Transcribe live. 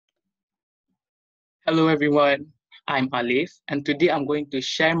Hello everyone, I'm Alif and today I'm going to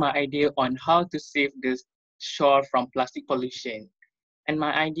share my idea on how to save the shore from plastic pollution. And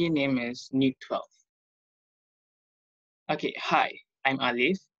my idea name is Nuke 12. Okay, hi, I'm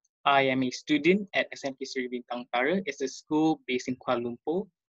Alif. I am a student at SMP Sri Kentaurus. It's a school based in Kuala Lumpur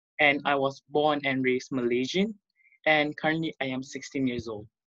and I was born and raised Malaysian and currently I am 16 years old.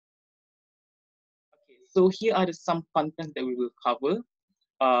 Okay, so here are some contents that we will cover.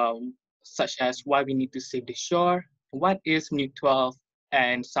 Such as why we need to save the shore, what is Nuke 12,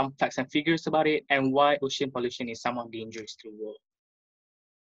 and some facts and figures about it, and why ocean pollution is somewhat dangerous to the world.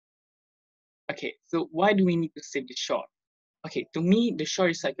 Okay, so why do we need to save the shore? Okay, to me, the shore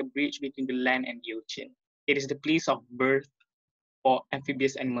is like a bridge between the land and the ocean. It is the place of birth for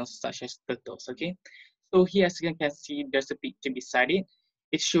amphibious animals such as turtles, okay? So here, as you can see, there's a picture beside it.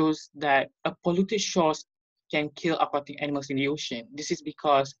 It shows that a polluted shores can kill aquatic animals in the ocean. This is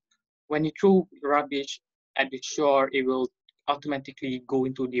because when you throw rubbish at the shore, it will automatically go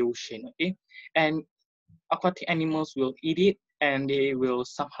into the ocean, okay? And aquatic animals will eat it and they will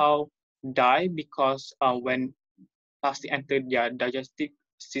somehow die because when plastic enter their digestive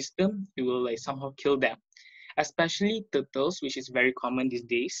system, it will like somehow kill them, especially turtles, which is very common these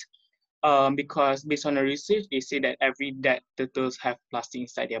days. Because based on the research, they say that every dead turtles have plastic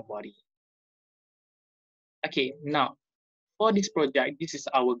inside their body. Okay, now for this project, this is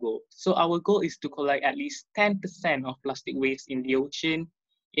our goal. So our goal is to collect at least 10% of plastic waste in the ocean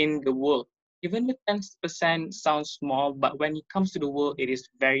in the world. Even the 10% sounds small, but when it comes to the world, it is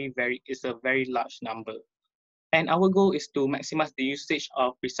it's a very large number. And our goal is to maximize the usage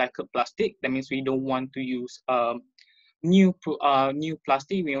of recycled plastic. That means we don't want to use new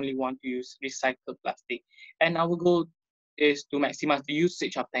plastic. We only want to use recycled plastic. And our goal is to maximize the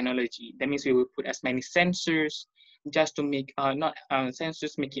usage of technology. That means we will put as many sensors just to make not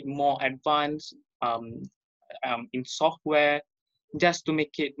sensors make it more advanced in software, just to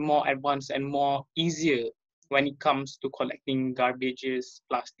make it more advanced and more easier when it comes to collecting garbages,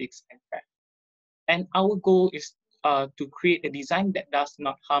 plastics, and trash. And our goal is to create a design that does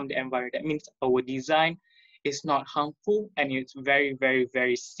not harm the environment. That means our design is not harmful and it's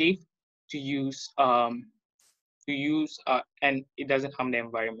very safe to use and it doesn't harm the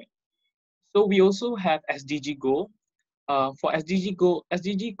environment. So we also have SDG goal. For SDG goal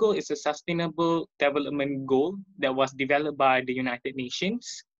is a sustainable development goal that was developed by the United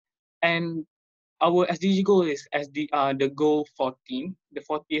Nations. And our SDG goal is the goal 14, the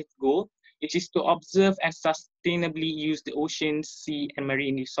 40th goal, which is to observe and sustainably use the ocean, sea, and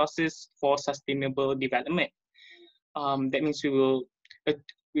marine resources for sustainable development. That means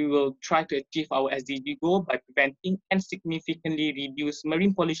we will try to achieve our SDG goal by preventing and significantly reduce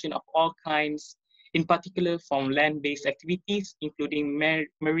marine pollution of all kinds, in particular from land-based activities, including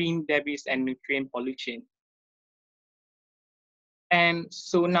marine debris and nutrient pollution. And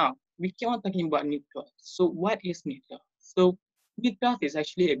so now we keep on talking about Nuke 12. So what is Nuke 12? So Nuke 12 is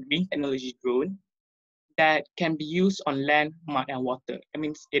actually a green technology drone that can be used on land, mud, and water. That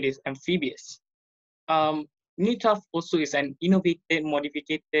means it is amphibious. Nuke 12 also is an innovative,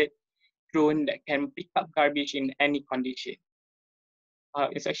 modified drone that can pick up garbage in any condition.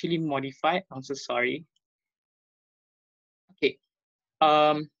 It's actually modified. I'm so sorry. Okay.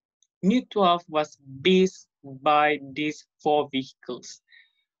 Nuke 12 was based by these 4 vehicles.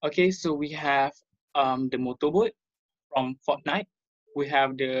 Okay, so we have the motorboat from Fortnite, we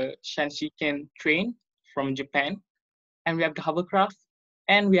have the Shanshiken train from Japan, and we have the hovercraft,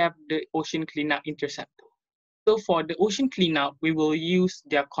 and we have the ocean cleanup interceptor. So for the ocean cleanup, we will use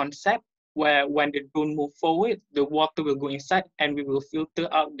their concept where when the drone move forward, the water will go inside and we will filter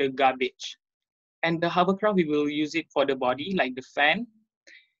out the garbage. And the hovercraft, we will use it for the body, like the fan.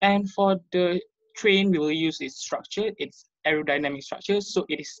 And for the train, we will use its structure, its aerodynamic structure, so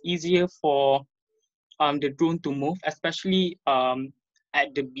it is easier for the drone to move, especially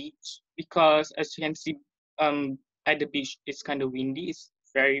at the beach, because as you can see, at the beach it's kind of windy. It's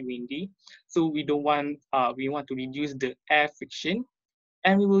very windy, so we want to reduce the air friction,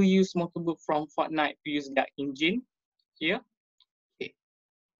 and we will use motorboat from Fortnite to use that engine here. Okay.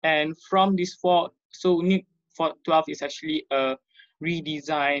 And from this Nuke 12 is actually a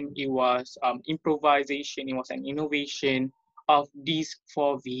redesign. It was improvisation. It was an innovation of these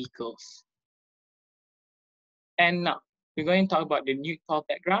 4 vehicles. And now we're going to talk about the Nuke 12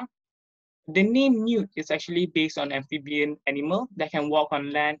 background. The name Nuke is actually based on amphibian animal that can walk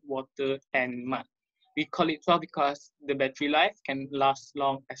on land, water, and mud. We call it 12 because the battery life can last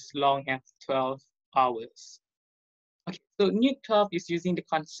as long as 12 hours. Okay, so Nuke 12 is using the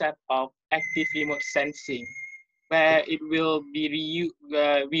concept of active remote sensing. where we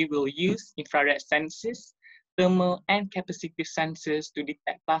will use infrared sensors, thermal and capacitive sensors to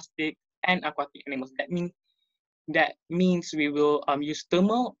detect plastic and aquatic animals. That means we will use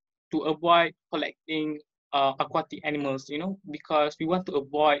thermal to avoid collecting aquatic animals, because we want to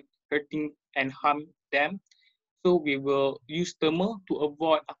avoid hurting and harm them. So we will use thermal to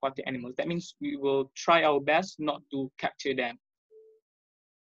avoid aquatic animals. That means we will try our best not to capture them.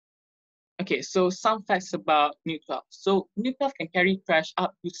 Okay, so some facts about New-12. So New-12 can carry trash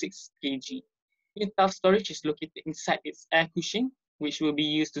up to 6 kg. New-12 storage is located inside its air cushion, which will be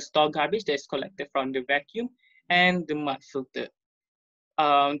used to store garbage that is collected from the vacuum and the mud filter.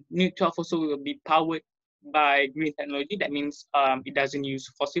 New-12 also will be powered by green technology. That means it doesn't use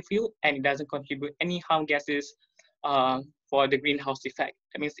fossil fuel and it doesn't contribute any harm gases for the greenhouse effect.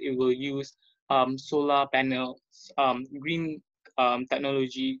 That means it will use solar panels, green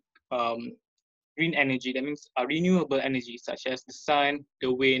technology, green energy. That means renewable energy such as the sun,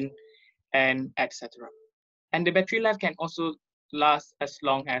 the wind, and etc. And the battery life can also last as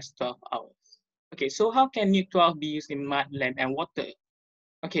long as 12 hours. Okay, so how can New-12 be used in mud, land, and water?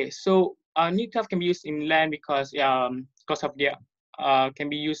 Okay, so New-12 can be used in land because of their can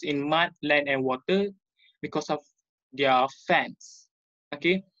be used in mud, land, and water because of their fans.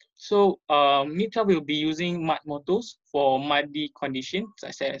 Okay, so New-12 will be using mud motors for muddy conditions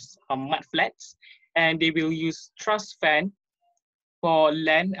such as mud flats, and they will use truss fan for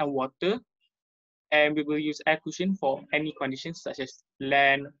land and water, and we will use air cushion for any conditions such as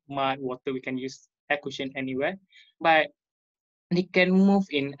land, mud, water. We can use air cushion anywhere, but they can move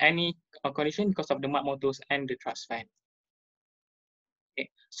in any condition because of the mud motors and the truss fan. Okay.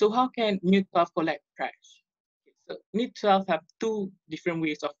 So how can New-12 collect trash? Okay. So New-12 have two different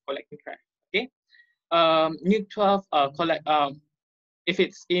ways of collecting trash. Okay. New-12 collect if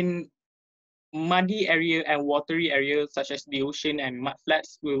it's in muddy area and watery areas such as the ocean and mud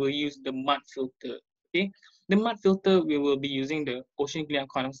flats, we will use the mud filter. Okay. The mud filter, we will be using the ocean cleanup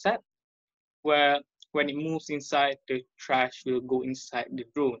concept, where when it moves inside, the trash will go inside the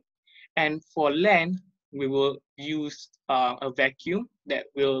drone. And for land, we will use a vacuum that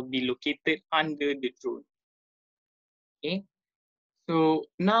will be located under the drone. Okay, so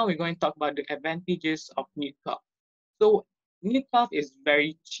now we're going to talk about the advantages of New-12. So New-12 is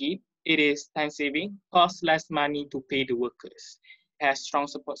very cheap. It is time-saving, costs less money to pay the workers. It has strong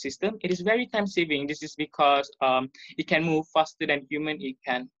support system. It is very time-saving. This is because it can move faster than human. It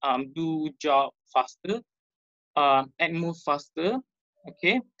can do job faster and move faster.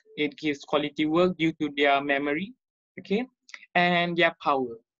 Okay, it gives quality work due to their memory. Okay, and their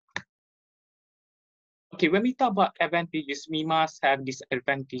power. Okay, when we talk about advantages, we must have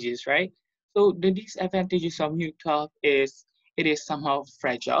disadvantages, right? So the disadvantages of New-12 is it is somehow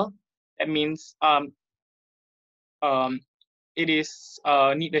fragile. That means it is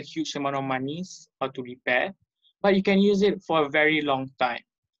need a huge amount of money to repair, but you can use it for a very long time.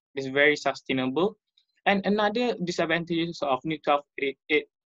 It's very sustainable. And another disadvantage of New-12 it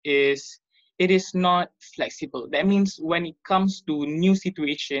is not flexible. That means when it comes to new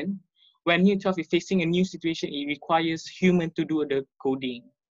situation, when New-12 is facing a new situation, it requires human to do the coding.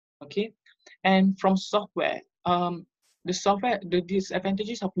 Okay, and from software, the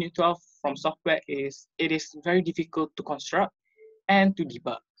disadvantages of New-12 from software is it is very difficult to construct and to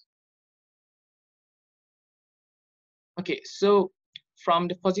debug. Okay, so from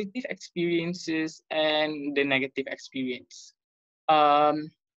the positive experiences and the negative experience, the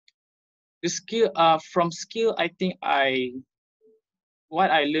skill from skill, I think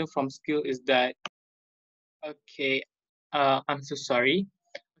what I learned from skill is that okay, I'm so sorry.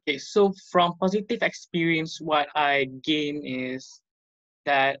 Okay, so from positive experience, what I gain is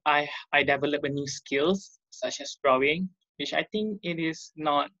that I develop a new skills such as drawing, which I think it's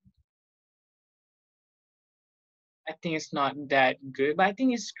not that good, but I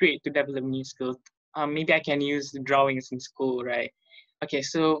think it's great to develop new skills. Maybe I can use drawings in school, right? Okay,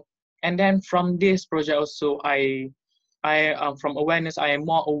 so and then from this project also, from awareness, I am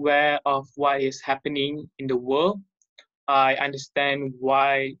more aware of what is happening in the world. I understand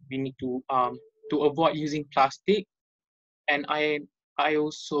why we need to avoid using plastic, and I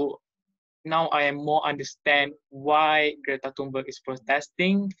also now I am more understand why Greta Thunberg is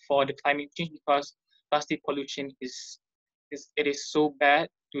protesting for the climate change, because plastic pollution it is so bad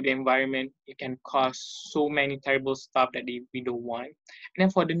to the environment. It can cause so many terrible stuff that we don't want. And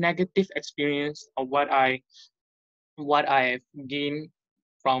then for the negative experience of what I have gained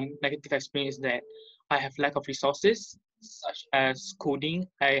from negative experience is that I have lack of resources such as coding.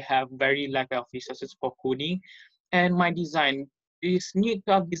 I have very lack of resources for coding, and my design, this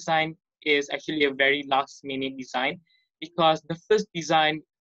New-12 design is actually a very last minute design because the first design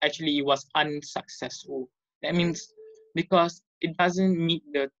actually was unsuccessful. That means because it doesn't meet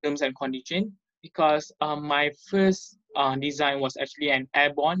the terms and condition because my first design was actually an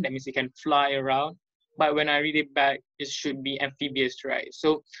airborne, that means it can fly around. But when I read it back, it should be amphibious, right?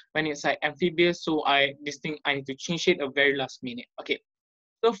 So when it's like amphibious, so this thing I need to change it at very last minute. Okay,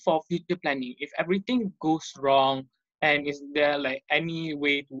 so for future planning, if everything goes wrong and is there like any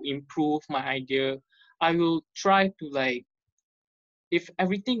way to improve my idea, I will try to like, if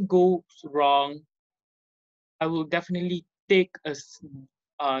everything goes wrong, I will definitely take a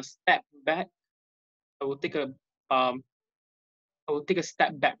step back. I will take a um I will take a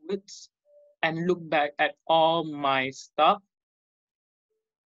step backwards and look back at all my stuff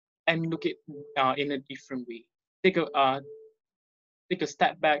and look it in a different way. Take a uh, take a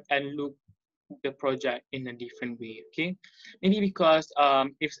step back and look the project in a different way. Okay, maybe because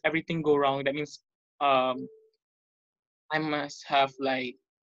if everything go wrong, that means um I must have like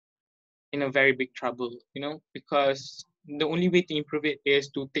in a very big trouble, because the only way to improve it is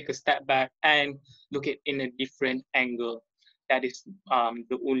to take a step back and look it in a different angle. That is um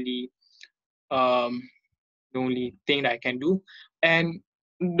the only thing that I can do. And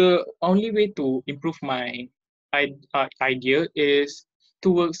the only way to improve my idea is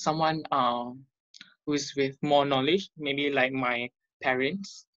to work someone who's with more knowledge, maybe like my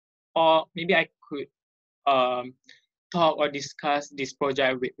parents, or maybe I could um, talk or discuss this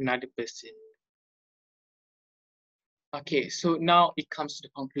project with another person. Okay, so now it comes to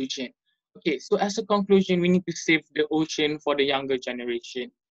the conclusion. Okay, so as a conclusion, we need to save the ocean for the younger generation,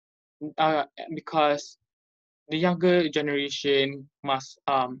 because the younger generation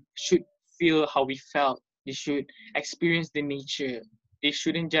should feel how we felt. They should experience the nature. They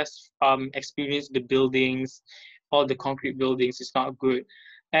shouldn't just experience the buildings, all the concrete buildings. It's not good,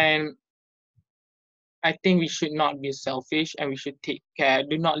 and I think we should not be selfish and we should take care.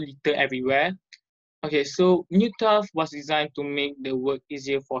 Do not litter everywhere. Okay, so New Turf was designed to make the work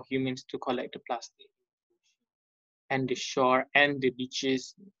easier for humans to collect the plastic and the shore and the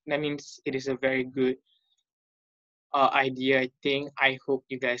beaches. That means it is a very good idea, I think. I hope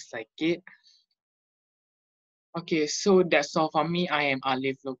you guys like it. Okay, so that's all from me. I am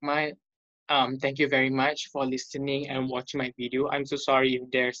Alif Lukman. Thank you very much for listening and watching my video. I'm so sorry if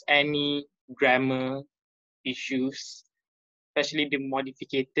there's any grammar issues, especially the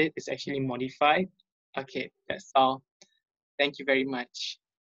modified. It's actually modified. Okay, that's all. Thank you very much.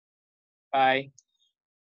 Bye.